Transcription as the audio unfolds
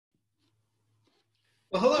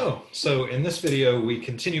Well, hello. So in this video, we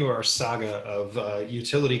continue our saga of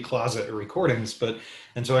utility closet recordings.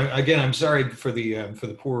 Again, I'm sorry for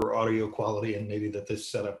the poor audio quality and maybe that this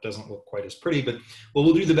setup doesn't look quite as pretty, but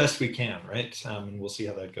we'll do the best we can, right? And we'll see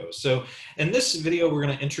how that goes. So in this video, we're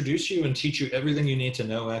going to introduce you and teach you everything you need to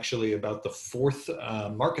know actually about the fourth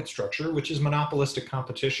market structure, which is monopolistic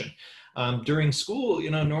competition. During school,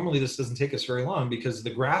 normally this doesn't take us very long because the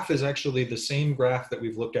graph is actually the same graph that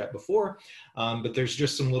we've looked at before. But there's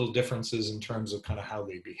just some little differences in terms of kind of how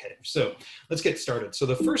they behave. So let's get started. So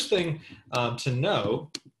the first thing to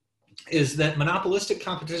know is that monopolistic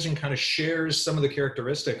competition kind of shares some of the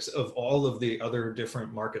characteristics of all of the other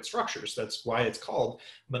different market structures. That's why it's called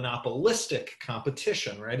monopolistic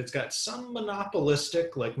competition, right? It's got some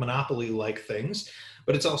monopolistic, like monopoly-like things,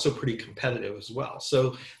 but it's also pretty competitive as well.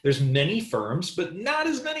 So there's many firms, but not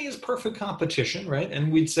as many as perfect competition, right?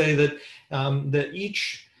 And we'd say that that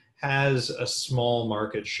each has a small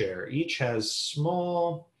market share. Each has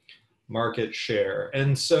small market share.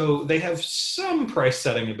 And so they have some price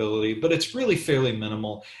setting ability, but it's really fairly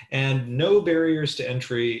minimal and no barriers to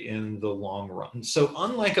entry in the long run. So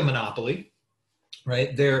unlike a monopoly,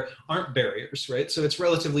 right, there aren't barriers, right? So it's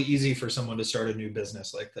relatively easy for someone to start a new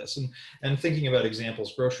business like this. And thinking about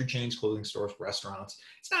examples, grocery chains, clothing stores, restaurants,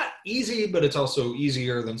 it's not easy, but it's also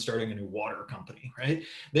easier than starting a new water company, right?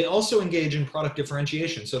 They also engage in product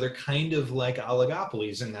differentiation. So they're kind of like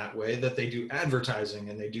oligopolies in that way, that they do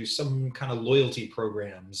advertising and they do some kind of loyalty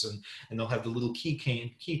programs, and they'll have the little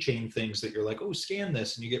keychain things that you're like, oh, scan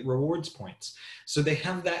this and you get rewards points. So they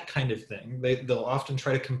have that kind of thing. They'll often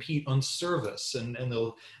try to compete on service, and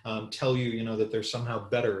they'll tell you, that they're somehow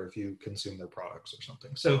better if you consume their products or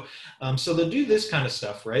something. So they'll do this kind of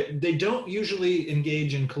stuff, right? They don't usually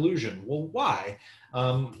engage in collusion. Well, why?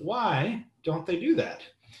 Why don't they do that?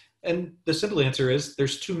 And the simple answer is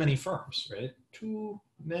there's too many firms, right? Too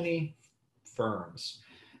many firms.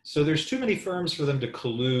 So there's too many firms for them to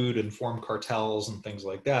collude and form cartels and things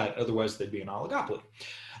like that. Otherwise, they'd be an oligopoly.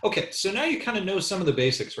 Okay, so now you kind of know some of the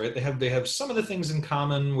basics, right? They have some of the things in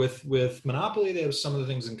common with monopoly. They have some of the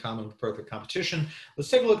things in common with perfect competition. Let's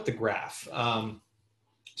take a look at the graph.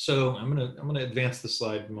 So I'm gonna advance the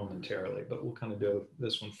slide momentarily, but we'll kind of do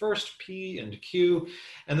this one first, P and Q.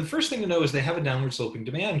 And the first thing to know is they have a downward sloping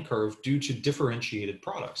demand curve due to differentiated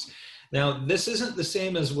products. Now, this isn't the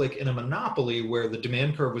same as like in a monopoly where the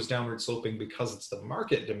demand curve was downward sloping because it's the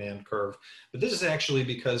market demand curve, but this is actually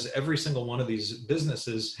because every single one of these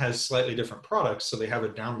businesses has slightly different products, so they have a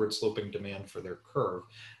downward sloping demand for their curve,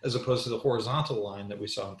 as opposed to the horizontal line that we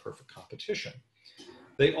saw in perfect competition.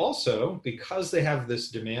 They also, because they have this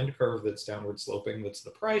demand curve that's downward sloping, that's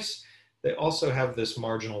the price, they also have this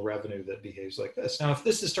marginal revenue that behaves like this. Now, if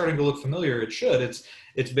this is starting to look familiar, it should.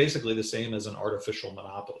 It's basically the same as an artificial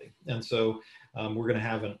monopoly. And so we're going to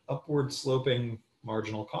have an upward sloping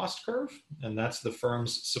marginal cost curve, and that's the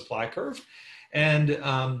firm's supply curve. And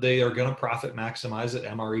they are going to profit maximize at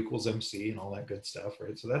MR equals MC and all that good stuff,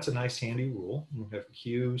 right? So that's a nice handy rule. We have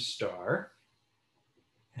Q star.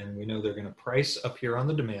 And we know they're going to price up here on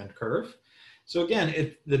the demand curve. So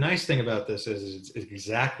again, the nice thing about this is it's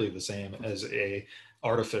exactly the same as a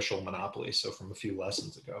artificial monopoly. So from a few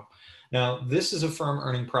lessons ago. Now, this is a firm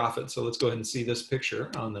earning profit. So let's go ahead and see this picture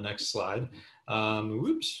on the next slide.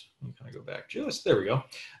 Whoops, I'm going to go back just, there we go.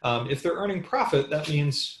 If they're earning profit, that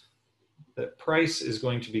means that price is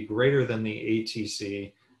going to be greater than the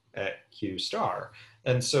ATC at Q star.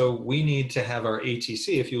 And so we need to have our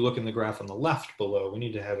ATC, if you look in the graph on the left below, we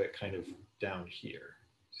need to have it kind of down here.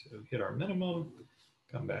 So hit our minimum,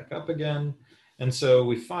 come back up again. And so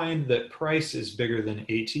we find that price is bigger than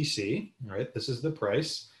ATC, right? This is the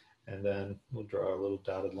price. And then we'll draw a little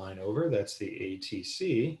dotted line over, that's the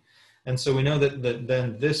ATC. And so we know that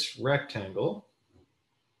then this rectangle,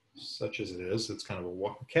 such as it is, it's kind of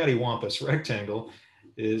a cattywampus rectangle,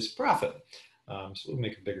 is profit. So we'll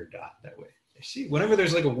make a bigger dot that way. See, whenever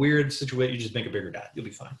there's like a weird situation, you just make a bigger dot, you'll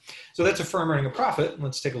be fine. So that's a firm earning a profit.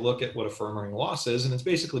 Let's take a look at what a firm earning loss is, and it's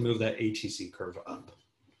basically move that ATC curve up.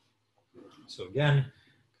 So again,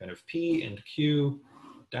 kind of P and Q,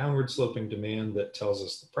 downward sloping demand that tells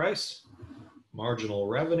us the price, marginal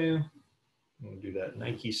revenue, we'll do that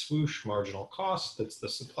Nike swoosh, marginal cost, that's the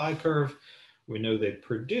supply curve. We know they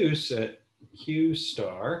produce at Q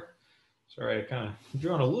star. Sorry, I kind of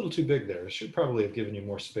drew on a little too big there. I should probably have given you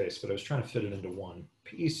more space, but I was trying to fit it into one.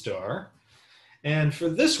 P star. And for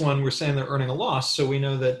this one, we're saying they're earning a loss. So we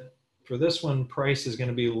know that for this one, price is going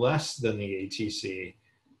to be less than the ATC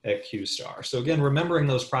at Q star. So again, remembering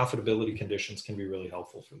those profitability conditions can be really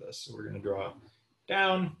helpful for this. So we're going to draw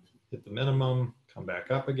down, hit the minimum, come back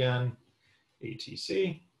up again,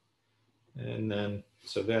 ATC. And then,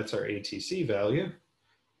 so that's our ATC value,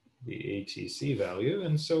 the ATC value.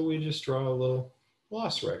 And so we just draw a little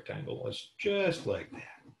loss rectangle. It's just like that.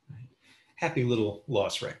 Happy little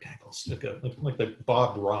loss rectangles, like the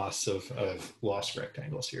Bob Ross of loss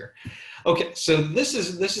rectangles here. Okay, so this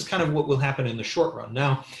is kind of what will happen in the short run.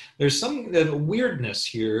 Now, there's some weirdness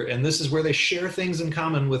here, and this is where they share things in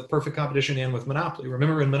common with perfect competition and with Monopoly.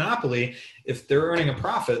 Remember, in Monopoly, if they're earning a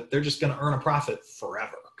profit, they're just going to earn a profit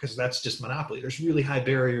forever, because that's just Monopoly. There's really high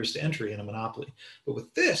barriers to entry in a Monopoly. But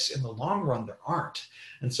with this, in the long run, there aren't.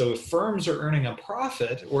 And so if firms are earning a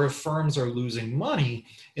profit or if firms are losing money,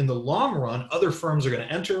 in the long run, other firms are going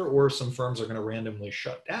to enter or some firms are going to randomly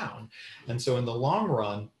shut down. And so in the long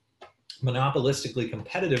run, monopolistically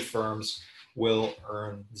competitive firms will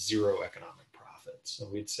earn zero economic profit. So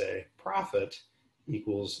we'd say profit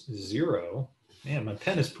equals zero. Man, my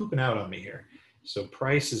pen is pooping out on me here. So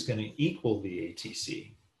price is going to equal the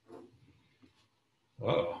ATC.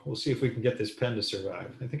 Whoa, we'll see if we can get this pen to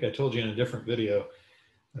survive. I think I told you in a different video,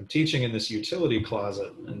 I'm teaching in this utility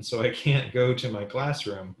closet, and so I can't go to my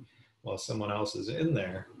classroom while someone else is in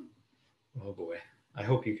there. Oh boy, I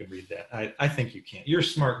hope you can read that. I think you can. You're a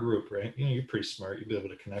smart group, right? You know, you're pretty smart. You'll be able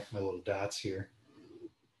to connect my little dots here.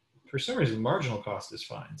 For some reason, marginal cost is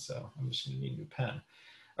fine, so I'm just gonna need a new pen.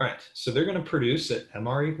 All right, so they're gonna produce at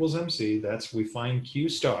MR equals MC. That's, we find Q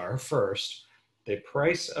star first. They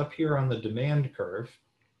price up here on the demand curve.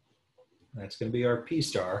 That's going to be our P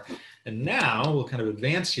star. And now we'll kind of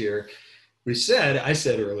advance here. I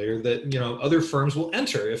said earlier that, you know, other firms will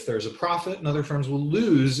enter if there's a profit and other firms will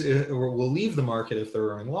lose or will leave the market if they're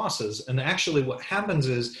earning losses. And actually what happens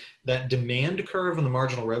is that demand curve and the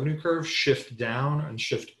marginal revenue curve shift down and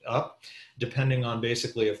shift up depending on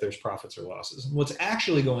basically if there's profits or losses. And what's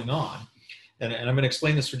actually going on, and I'm going to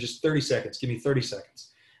explain this for just 30 seconds, give me 30 seconds,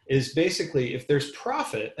 is basically if there's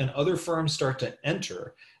profit and other firms start to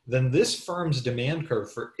enter, then this firm's demand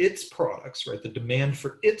curve for its products, right, the demand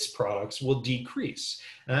for its products will decrease.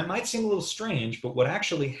 And that might seem a little strange, but what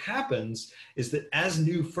actually happens is that as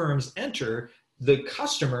new firms enter, the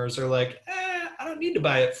customers are like, I don't need to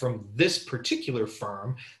buy it from this particular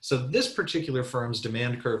firm. So this particular firm's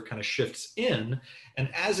demand curve kind of shifts in, and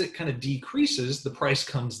as it kind of decreases, the price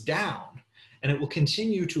comes down. And it will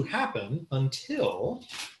continue to happen until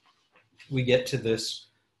we get to this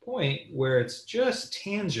point where it's just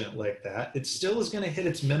tangent like that. It still is going to hit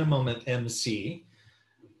its minimum at MC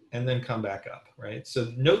and then come back up, right?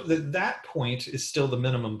 So note that that point is still the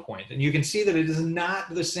minimum point. And you can see that it is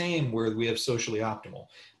not the same where we have socially optimal.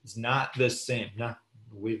 It's not the same, not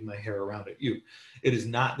waving my hair around at you. It is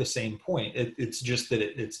not the same point. It's just that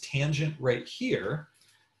it's tangent right here.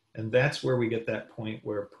 And that's where we get that point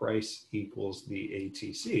where price equals the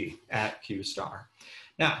ATC at Q star.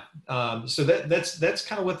 Now, so that's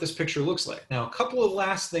kind of what this picture looks like. Now, a couple of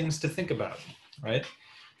last things to think about, right?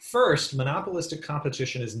 First, monopolistic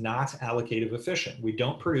competition is not allocative efficient. We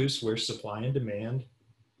don't produce where supply and demand,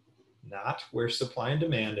 not where supply and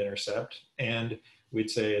demand intercept, and we'd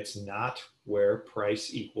say it's not where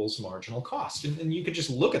price equals marginal cost. And you could just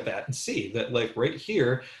look at that and see that, like right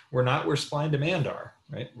here, we're not where supply and demand are,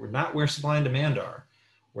 right? We're not where supply and demand are.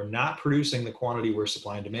 We're not producing the quantity where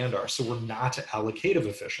supply and demand are, so we're not allocative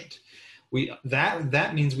efficient.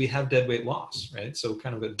 That means we have deadweight loss, right? So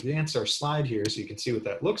kind of advance our slide here so you can see what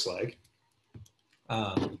that looks like.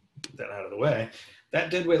 Get that out of the way. That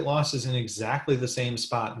deadweight loss is in exactly the same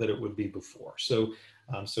spot that it would be before. So,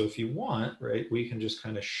 so if you want, right, we can just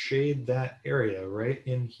kind of shade that area right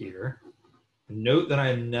in here. Note that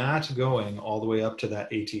I'm not going all the way up to that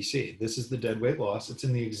ATC. This is the deadweight loss. It's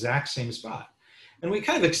in the exact same spot. And we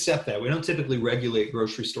kind of accept that. We don't typically regulate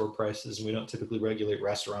grocery store prices, and we don't typically regulate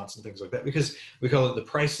restaurants and things like that because we call it the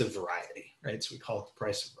price of variety, right? So we call it the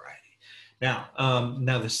price of variety. Now,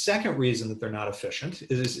 now the second reason that they're not efficient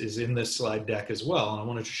is in this slide deck as well. And I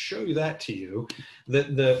wanted to show you that to you,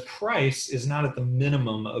 that the price is not at the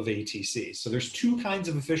minimum of ATC. So there's two kinds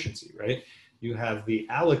of efficiency, right? You have the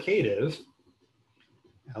allocative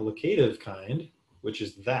kind, which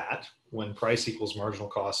is that when price equals marginal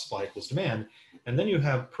cost, supply equals demand. And then you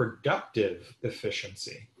have productive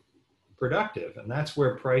efficiency, and that's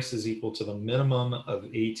where price is equal to the minimum of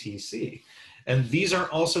ATC. And these are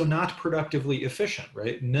also not productively efficient,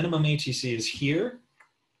 right? Minimum ATC is here.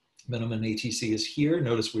 Minimum ATC is here.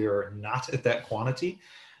 Notice we are not at that quantity.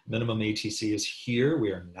 Minimum ATC is here.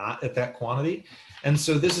 We are not at that quantity. And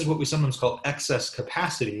so this is what we sometimes call excess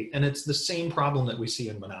capacity. And it's the same problem that we see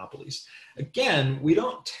in monopolies. Again, we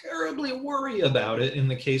don't terribly worry about it in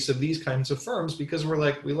the case of these kinds of firms because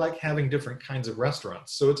we like having different kinds of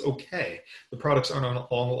restaurants. So it's okay. The products aren't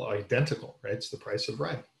all identical, right? It's the price of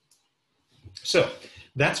variety. So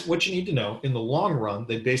that's what you need to know. In the long run,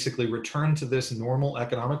 they basically return to this normal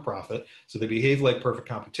economic profit. So they behave like perfect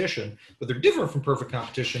competition, but they're different from perfect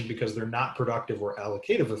competition because they're not productive or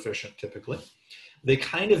allocative efficient typically. They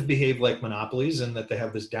kind of behave like monopolies in that they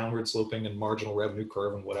have this downward sloping and marginal revenue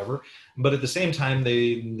curve and whatever, but at the same time,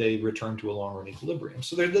 they return to a long run equilibrium.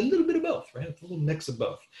 So there's a little bit of both, right? It's a little mix of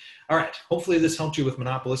both. All right, hopefully this helped you with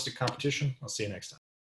monopolistic competition. I'll see you next time.